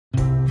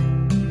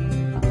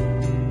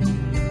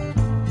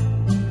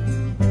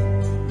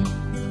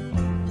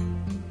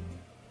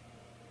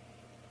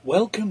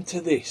Welcome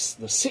to this,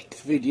 the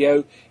 6th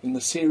video in the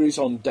series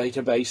on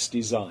database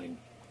design.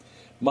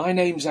 My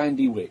name's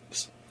Andy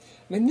Wicks,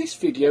 and in this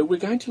video we're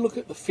going to look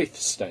at the 5th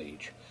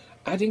stage,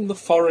 adding the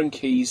foreign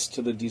keys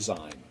to the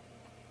design.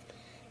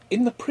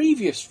 In the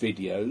previous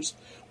videos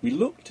we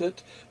looked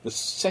at the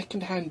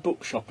second-hand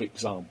bookshop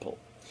example.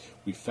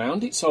 We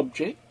found its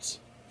objects,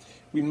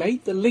 we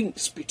made the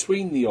links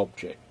between the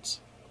objects,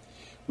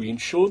 we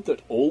ensured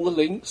that all the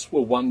links were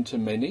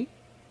one-to-many,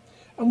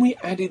 and we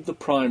added the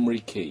primary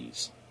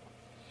keys.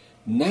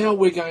 Now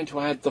we're going to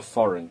add the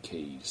foreign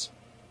keys.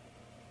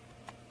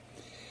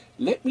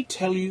 Let me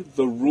tell you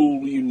the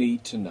rule you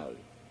need to know.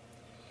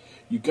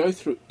 You go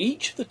through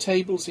each of the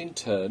tables in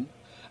turn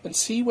and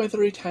see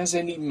whether it has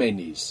any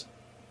manys.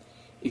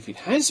 If it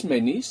has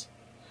manys,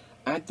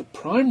 add the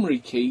primary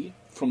key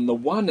from the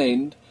one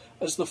end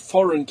as the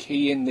foreign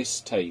key in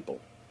this table.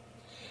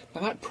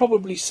 Now that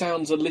probably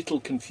sounds a little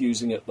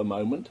confusing at the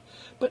moment,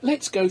 but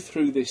let's go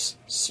through this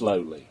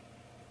slowly.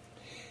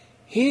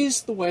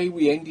 Here's the way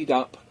we ended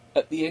up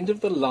at the end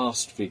of the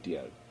last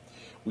video.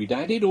 We'd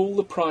added all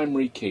the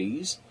primary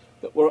keys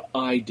that were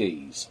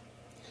IDs.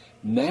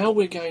 Now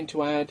we're going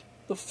to add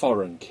the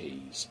foreign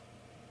keys.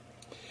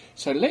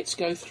 So let's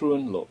go through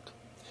and look.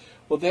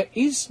 Well, there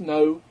is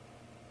no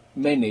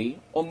many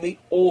on the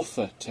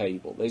author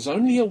table. There's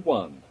only a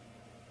 1.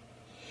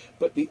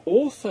 But the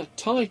author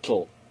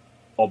title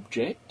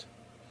object,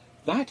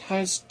 that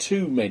has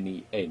too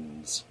many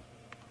ends.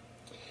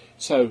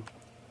 So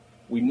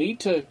we need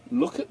to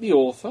look at the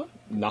author,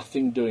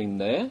 nothing doing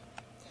there.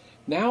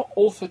 Now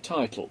author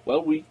title,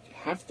 well, we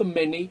have the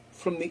many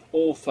from the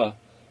author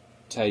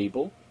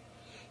table,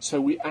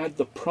 so we add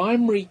the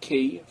primary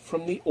key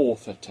from the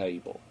author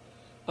table,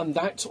 and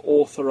that's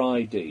author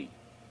ID.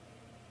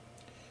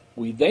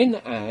 We then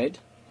add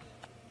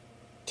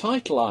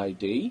title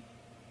ID,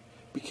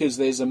 because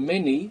there's a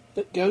many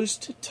that goes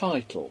to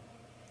title.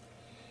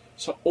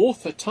 So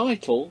author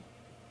title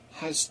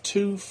has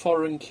 2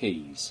 foreign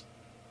keys.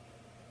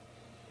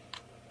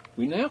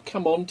 We now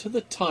come on to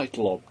the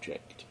title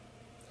object.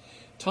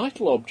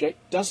 Title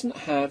object doesn't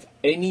have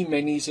any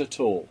manys at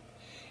all.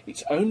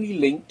 It's only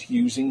linked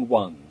using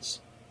 1s.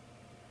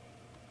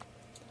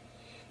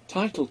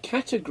 Title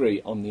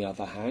category, on the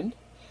other hand,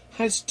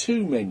 has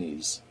 2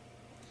 manys.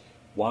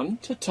 1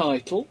 to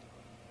title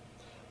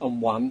and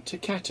 1 to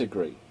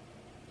category.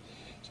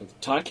 So the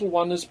title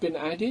 1 has been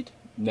added.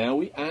 Now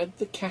we add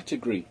the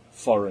category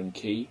foreign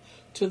key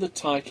to the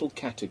title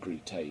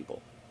category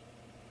table.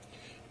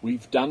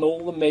 We've done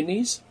all the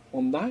manys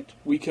on that.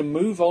 We can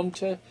move on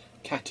to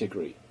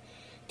category.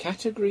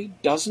 Category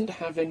doesn't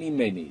have any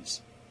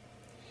manys,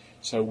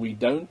 so we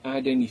don't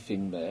add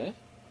anything there.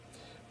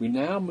 We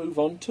now move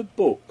on to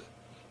book.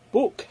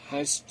 Book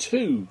has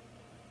 2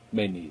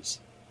 manys.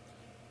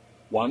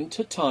 1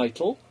 to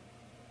title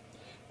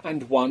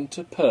and 1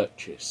 to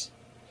purchase.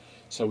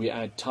 So we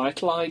add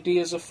title ID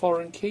as a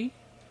foreign key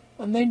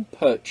and then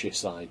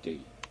purchase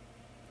ID.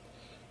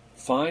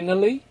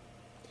 Finally,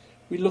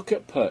 we look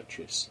at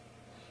purchase.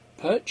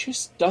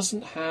 Purchase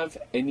doesn't have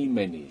any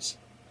manys,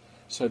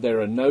 so there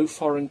are no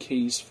foreign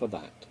keys for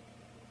that.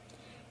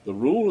 The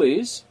rule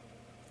is,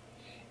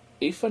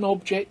 if an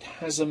object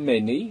has a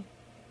many,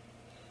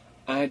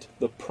 add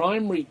the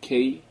primary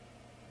key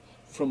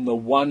from the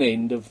one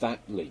end of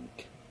that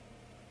link.